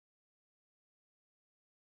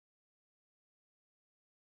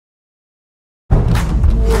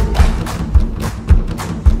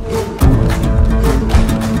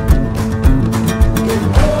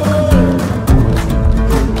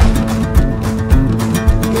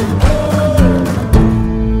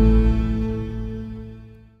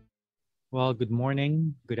Well, good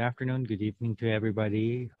morning, good afternoon, good evening to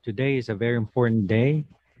everybody. Today is a very important day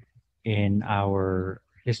in our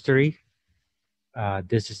history.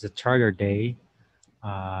 This is the Charter Day,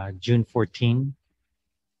 June 14,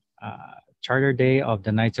 Charter Day of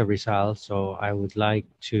the Knights of Rizal. So I would like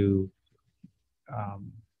to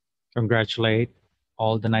um, congratulate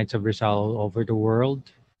all the Knights of Rizal all over the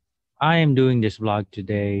world. I am doing this vlog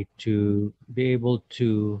today to be able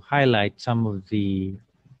to highlight some of the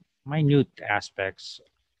minute aspects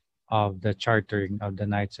of the chartering of the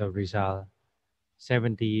Knights of Rizal,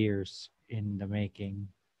 70 years in the making.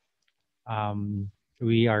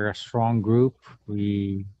 We are a strong group.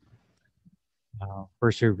 We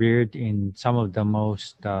persevered in some of the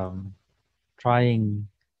most trying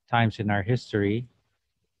times in our history,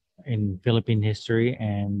 in Philippine history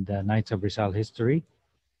and the Knights of Rizal history.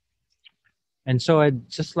 And so I'd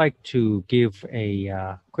just like to give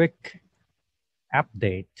a quick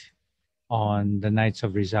update on the Knights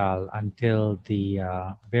of Rizal until the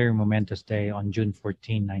very momentous day on June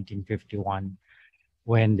 14, 1951,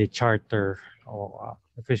 when the charter or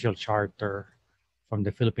official charter from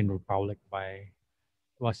the Philippine Republic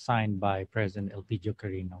was signed by President Elpidio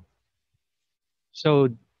Carino. So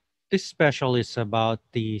this special is about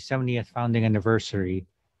the 70th founding anniversary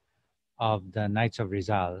of the Knights of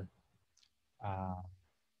Rizal. Uh,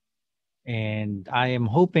 and I am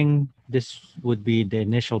hoping this would be the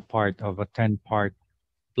initial part of a 10-part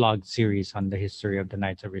blog series on the history of the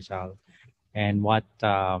Knights of Rizal and what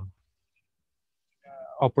what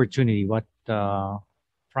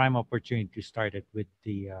prime opportunity to start it with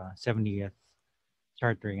the 70th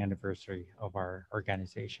chartering anniversary of our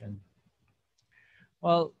organization.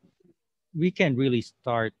 Well, we can really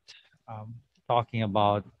start um, talking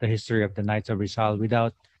about the history of the Knights of Rizal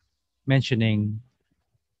without mentioning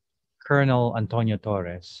Colonel Antonio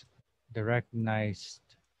Torres, the recognized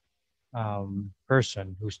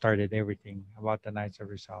person who started everything about the Knights of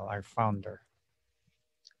Rizal, our founder.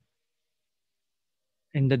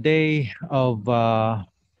 In the day of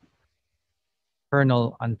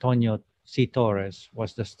Colonel Antonio C. Torres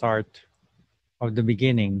was the start of the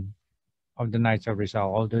beginning of the Knights of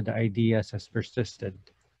Rizal, although the ideas has persisted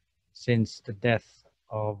since the death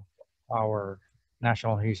of our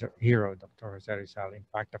national hero, Dr. Jose Rizal. In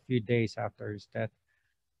fact, a few days after his death,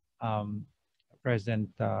 um, President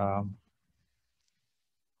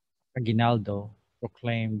Aguinaldo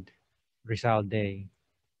proclaimed Rizal Day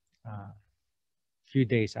a few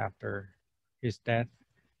days after his death,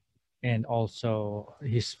 and also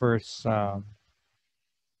his first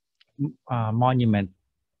monument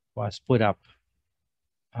was put up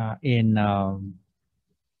in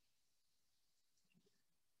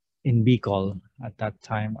Bicol at that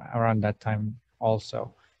time, around that time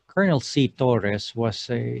also. Colonel C. Torres was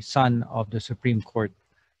a son of the Supreme Court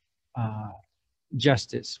uh,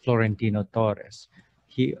 Justice Florentino Torres.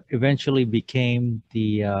 He eventually became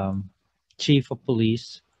the chief of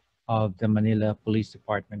police of the Manila Police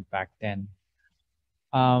Department back then.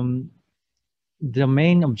 Um, the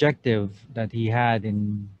main objective that he had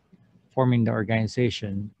in forming the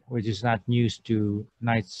organization, which is not news to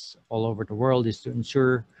knights all over the world, is to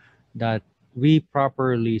ensure that we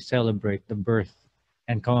properly celebrate the birth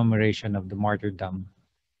and commemoration of the martyrdom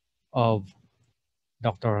of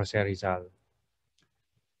Dr. Jose Rizal.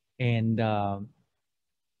 And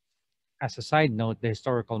as a side note, the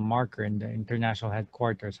historical marker in the international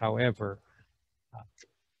headquarters, however,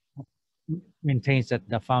 maintains that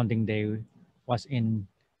the founding day was in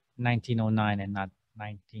 1909 and not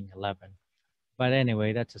 1911. But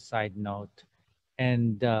anyway, that's a side note.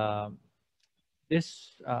 And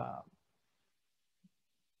this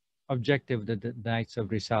objective, the Knights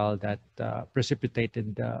of Rizal, that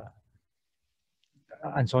precipitated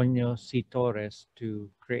Antonio C. Torres to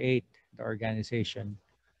create the organization,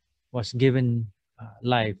 was given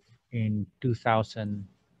life in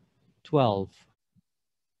 2012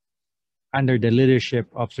 under the leadership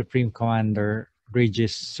of Supreme Commander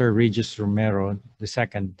Sir Regis Romero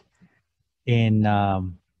II in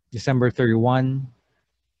December 31,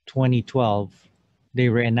 2012. They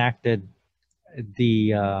reenacted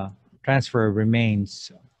the transfer of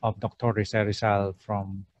remains of Dr. Rizal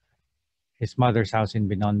from his mother's house in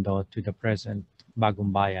Binondo to the present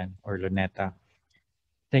Bagumbayan or Luneta,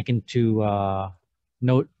 taken to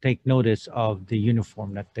take notice of the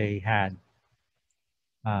uniform that they had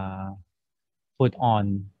uh, put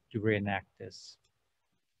on to reenact this.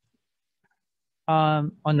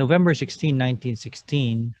 On November 16,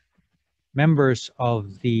 1916, members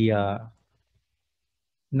of the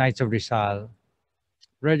Knights of Rizal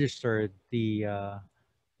registered the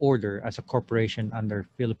order as a corporation under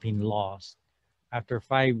Philippine laws. After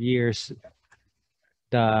 5 years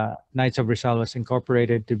the Knights of Rizal was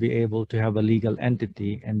incorporated to be able to have a legal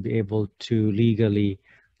entity and be able to legally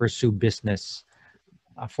pursue business,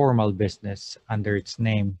 a formal business under its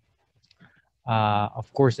name.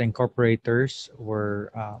 Of course, the incorporators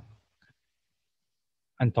were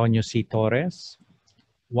Antonio C. Torres,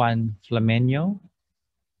 Juan Flamenio,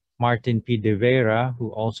 Martin P. de Vera,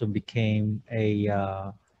 who also became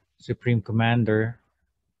a supreme commander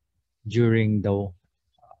during the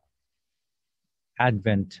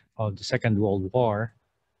advent of the Second World War,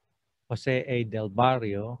 Jose A. Del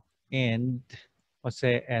Barrio, and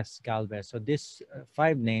Jose S. Galvez. So these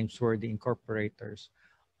five names were the incorporators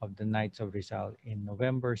of the Knights of Rizal in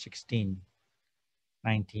November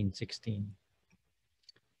 1916.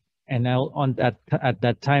 And now at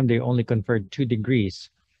that time, they only conferred 2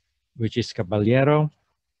 degrees, which is Caballero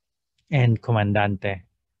and Comandante.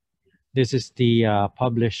 This is the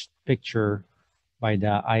published picture by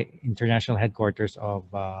the international headquarters of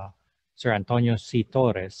Sir Antonio C.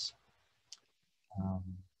 Torres um,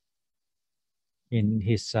 in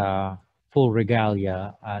his full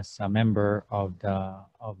regalia as a member of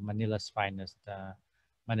Manila's finest,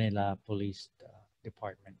 Manila Police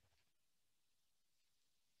Department.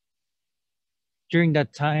 During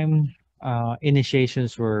that time,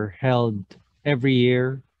 initiations were held every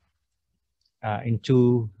year in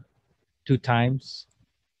two times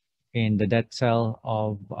in the death cell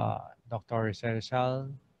of Dr. Rizal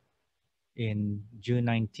in June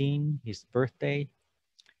 19, his birthday,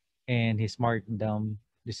 and his martyrdom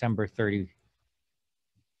December 30.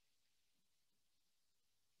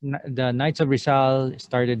 The Knights of Rizal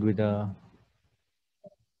started with a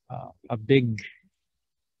big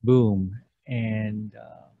boom, and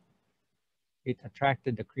it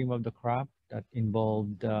attracted the cream of the crop that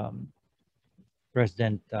involved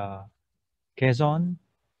President Quezon,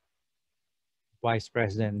 Vice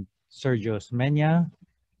President Sergio Mena,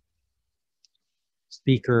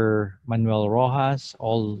 Speaker Manuel Rojas.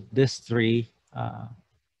 All these three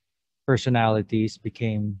personalities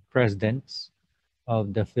became presidents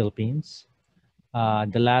of the Philippines.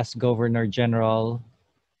 The last Governor General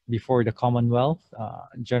before the Commonwealth,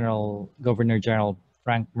 Governor General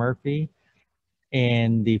Frank Murphy,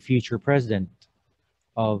 and the future president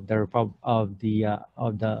of the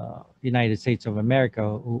United States of America,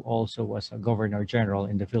 who also was a Governor General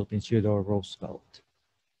in the Philippines, Theodore Roosevelt.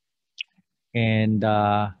 And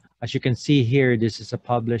as you can see here, this is a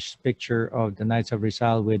published picture of the Knights of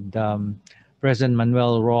Rizal with President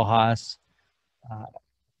Manuel Rojas,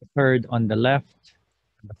 third on the left,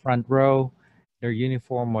 the front row. Their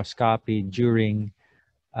uniform was copied during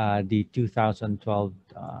the 2012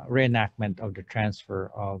 reenactment of the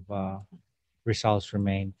transfer of Rizal's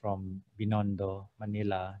remain from Binondo,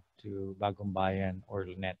 Manila to Bagong Bayan or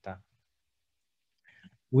Luneta.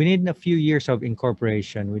 Within a few years of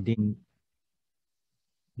incorporation, within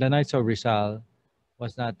the Knights of Rizal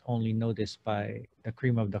was not only noticed by the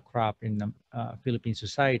cream of the crop in the Philippine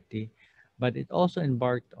society, but it also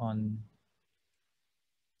embarked on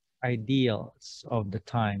ideals of the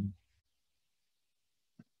time.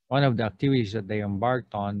 One of the activities that they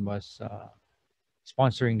embarked on was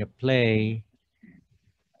sponsoring a play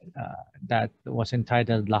that was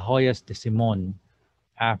entitled La Joyas de Simon.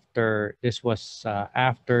 After the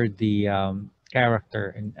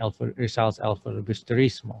character in Rizal's El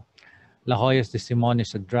Filibusterismo. La Joyas de Simon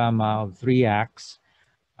is a drama of 3 acts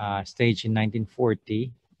staged in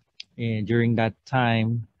 1940. And during that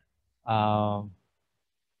time,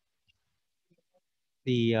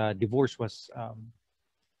 the divorce was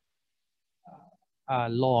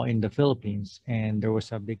law in the Philippines, and there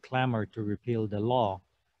was a big clamor to repeal the law.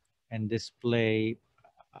 And this play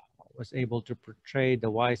was able to portray the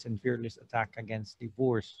wise and fearless attack against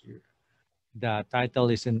divorce. The title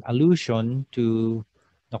is an allusion to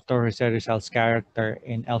Dr. Jose Rizal's character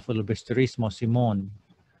in El Filibusterismo, Simon,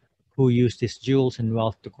 who used his jewels and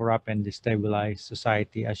wealth to corrupt and destabilize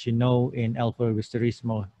society. As you know, in El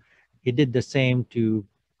Filibusterismo, he did the same to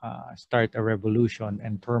start a revolution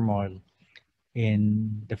and turmoil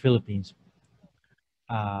in the Philippines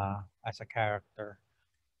as a character.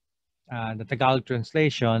 The Tagalog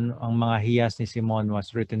translation, Ang Mga Hiyas ni Simon,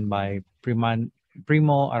 was written by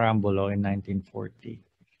Primo Arambolo in 1940.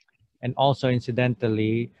 And also,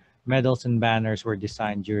 incidentally, medals and banners were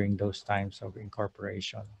designed during those times of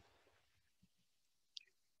incorporation.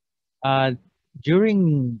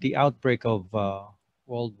 During the outbreak of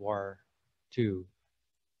World War II,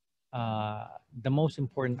 the most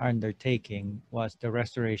important undertaking was the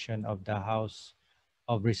restoration of the House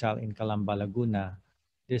of Rizal in Calamba, Laguna.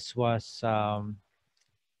 This was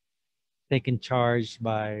taken charge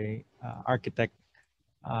by architect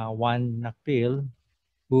Juan Nakpil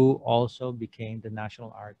who also became the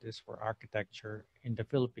national artist for architecture in the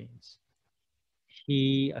Philippines.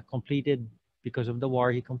 He completed, because of the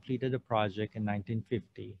war, he completed the project in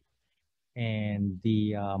 1950. And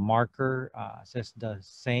the marker says the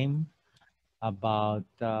same about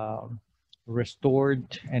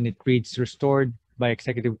restored, and it reads restored by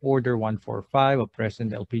Executive Order 145 of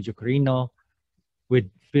President Elpidio Quirino with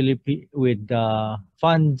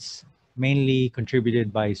funds mainly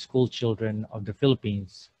contributed by school children of the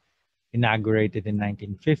Philippines, inaugurated in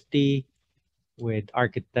 1950 with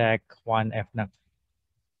architect Juan F.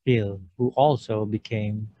 Nakpil, who also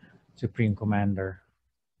became Supreme Commander.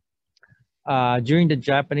 During the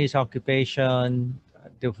Japanese occupation,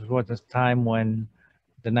 there was a time when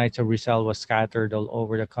the Knights of Rizal was scattered all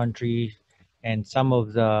over the country, and some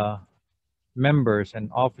of the members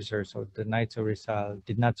and officers of the Knights of Rizal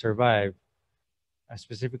did not survive.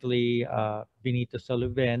 Specifically, Benito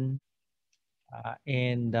Soliven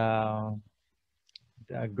and the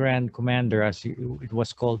Grand Commander, as it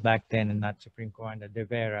was called back then, and not Supreme Commander De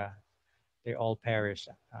Vera. They all perished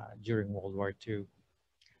during World War II.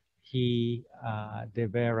 De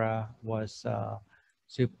Vera, was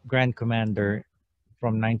Grand Commander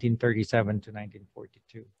from 1937 to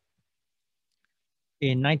 1942.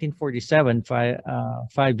 In 1947,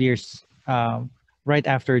 5 years right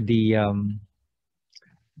after the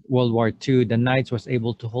World War II, the Knights was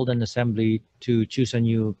able to hold an assembly to choose a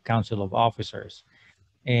new council of officers.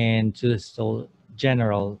 And to the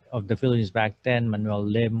general of the Philippines back then, Manuel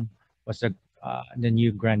Lim, was the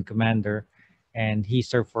new Grand Commander, and he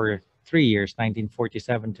served for 3 years,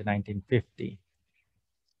 1947 to 1950.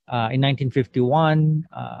 In 1951,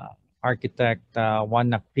 architect Juan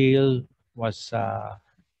Nakpil was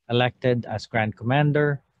elected as Grand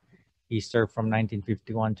Commander. He served from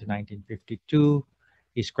 1951 to 1952.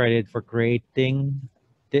 He's credited for creating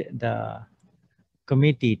the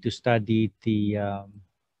committee to study the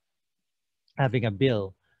having a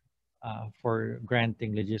bill for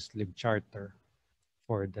granting legislative charter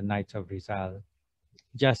for the Knights of Rizal.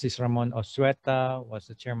 Justice Ramon Osueta was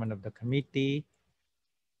the chairman of the committee.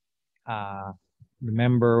 The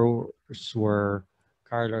members were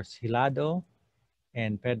Carlos Hilado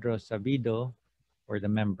and Pedro Sabido were the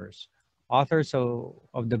members. Authors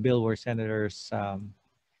of the bill were Senators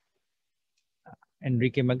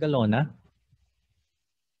Enrique Magalona,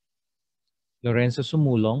 Lorenzo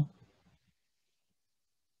Sumulong,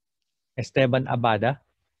 Esteban Abada,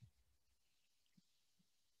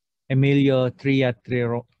 Emilio Tria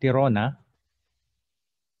Tirona,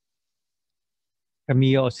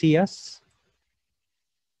 Camillo Osias,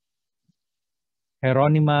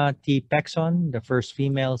 Jeronima T. Pexon, the first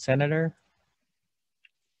female senator,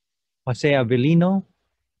 Jose Avellino,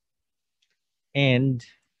 and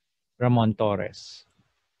Ramon Torres.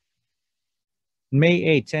 May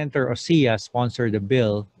 8, Senator Osias sponsored the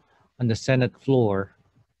bill on the Senate floor,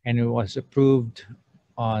 and it was approved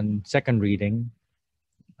on second reading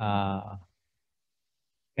en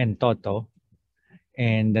toto.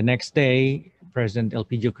 And the next day, President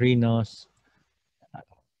Elpidio Quirino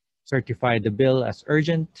certified the bill as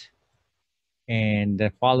urgent. And the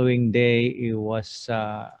following day, it was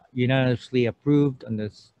unanimously approved on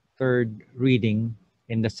the third reading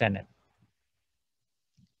in the Senate.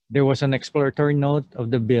 There was an exploratory note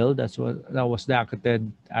of the bill that was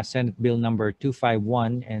docketed as Senate Bill number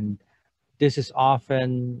 251, and this is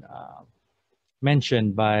often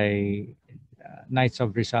mentioned by Knights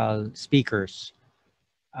of Rizal speakers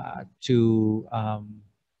to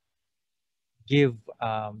give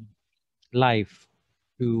life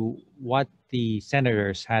to what the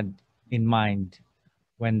senators had in mind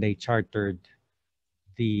when they chartered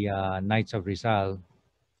the Knights of Rizal.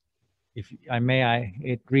 If I may,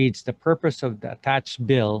 it reads, the purpose of the attached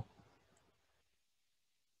bill,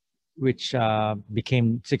 which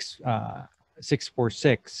became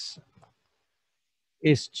 646,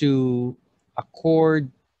 is to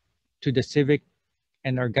accord to the civic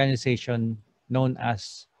and organization known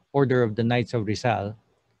as Order of the Knights of Rizal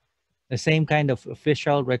the same kind of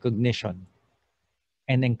official recognition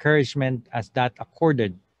and encouragement as that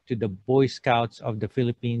accorded to the Boy Scouts of the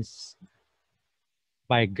Philippines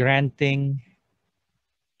by granting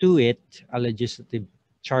to it a legislative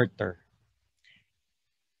charter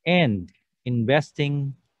and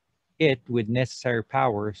investing it with necessary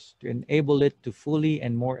powers to enable it to fully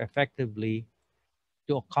and more effectively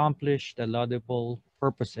to accomplish the laudable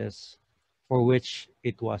purposes for which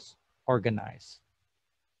it was organized.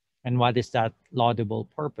 And what is that laudable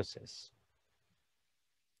purposes?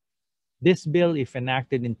 This bill, if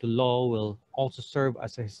enacted into law, will also serve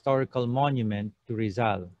as a historical monument to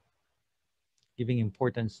Rizal, giving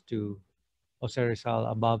importance to Jose Rizal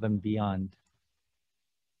above and beyond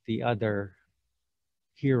the other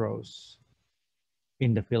heroes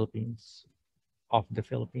in the Philippines, of the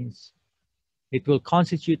Philippines. It will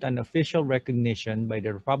constitute an official recognition by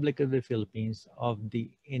the Republic of the Philippines of the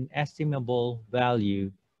inestimable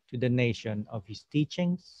value to the nation of his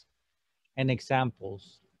teachings and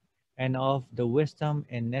examples, and of the wisdom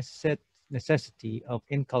and necessity of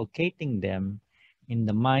inculcating them in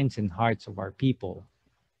the minds and hearts of our people,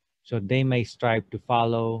 so they may strive to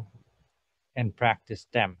follow and practice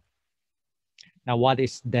them. Now, what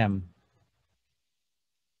is them?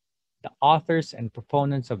 The authors and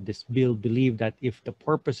proponents of this bill believe that if the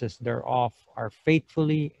purposes thereof are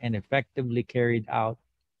faithfully and effectively carried out,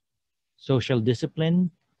 social discipline,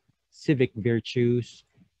 civic virtues,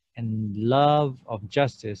 and love of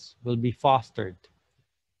justice will be fostered,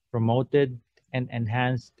 promoted, and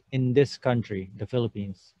enhanced in this country, the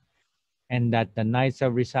Philippines, and that the Knights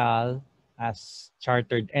of Rizal, as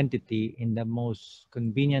chartered entity, is the most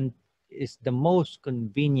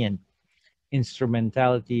convenient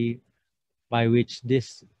instrumentality by which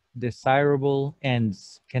this desirable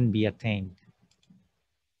ends can be attained.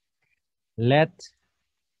 Let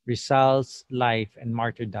Rizal's life and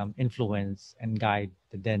martyrdom influence and guide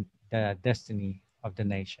the destiny of the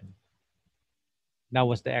nation. That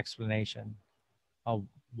was the explanation of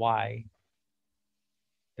why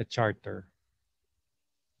the charter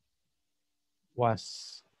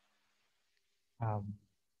was um,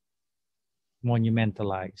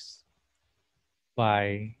 monumentalized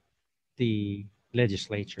by the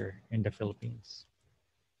legislature in the Philippines.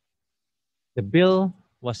 The bill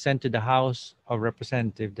was sent to the House of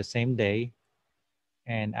Representatives the same day,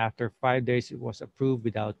 and after 5 days, it was approved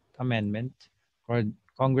without amendment.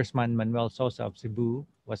 Congressman Manuel Sosa of Cebu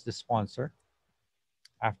was the sponsor.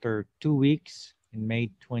 After 2 weeks, in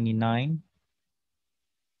May 29,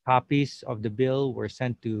 copies of the bill were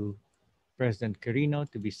sent to President Quirino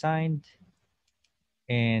to be signed.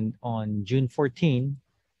 And on June 14,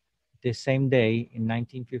 this same day in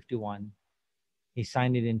 1951, he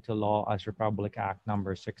signed it into law as Republic Act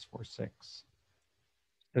number 646.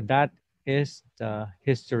 So that is the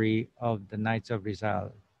history of the Knights of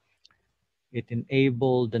Rizal. It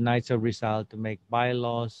enabled the Knights of Rizal to make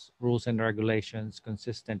bylaws, rules, and regulations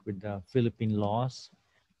consistent with the Philippine laws.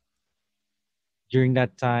 During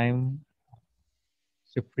that time,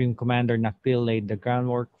 Supreme Commander Nakpil laid the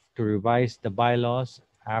groundwork to revise the bylaws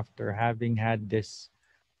after having had this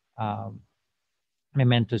um,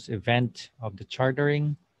 momentous event of the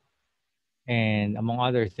chartering. And among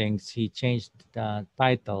other things, he changed the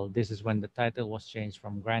title. This is when the title was changed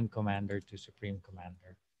from Grand Commander to Supreme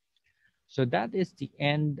Commander. So that is the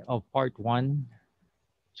end of part one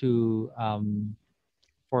to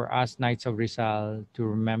for us Knights of Rizal to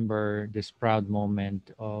remember this proud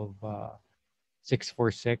moment of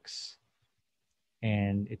 646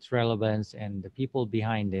 and its relevance and the people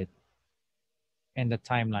behind it and the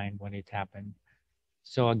timeline when it happened.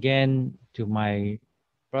 So again, to my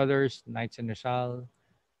brothers, Knights in Rizal,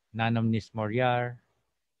 Nanam Nis Moriar,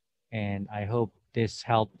 and I hope this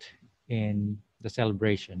helped in the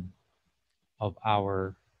celebration of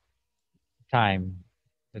our time,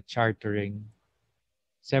 the chartering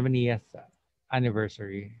 70th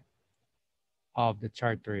anniversary of the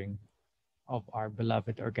chartering of our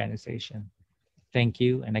beloved organization. Thank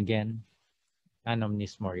you, and again, Nanam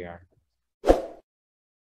Nis Moriar.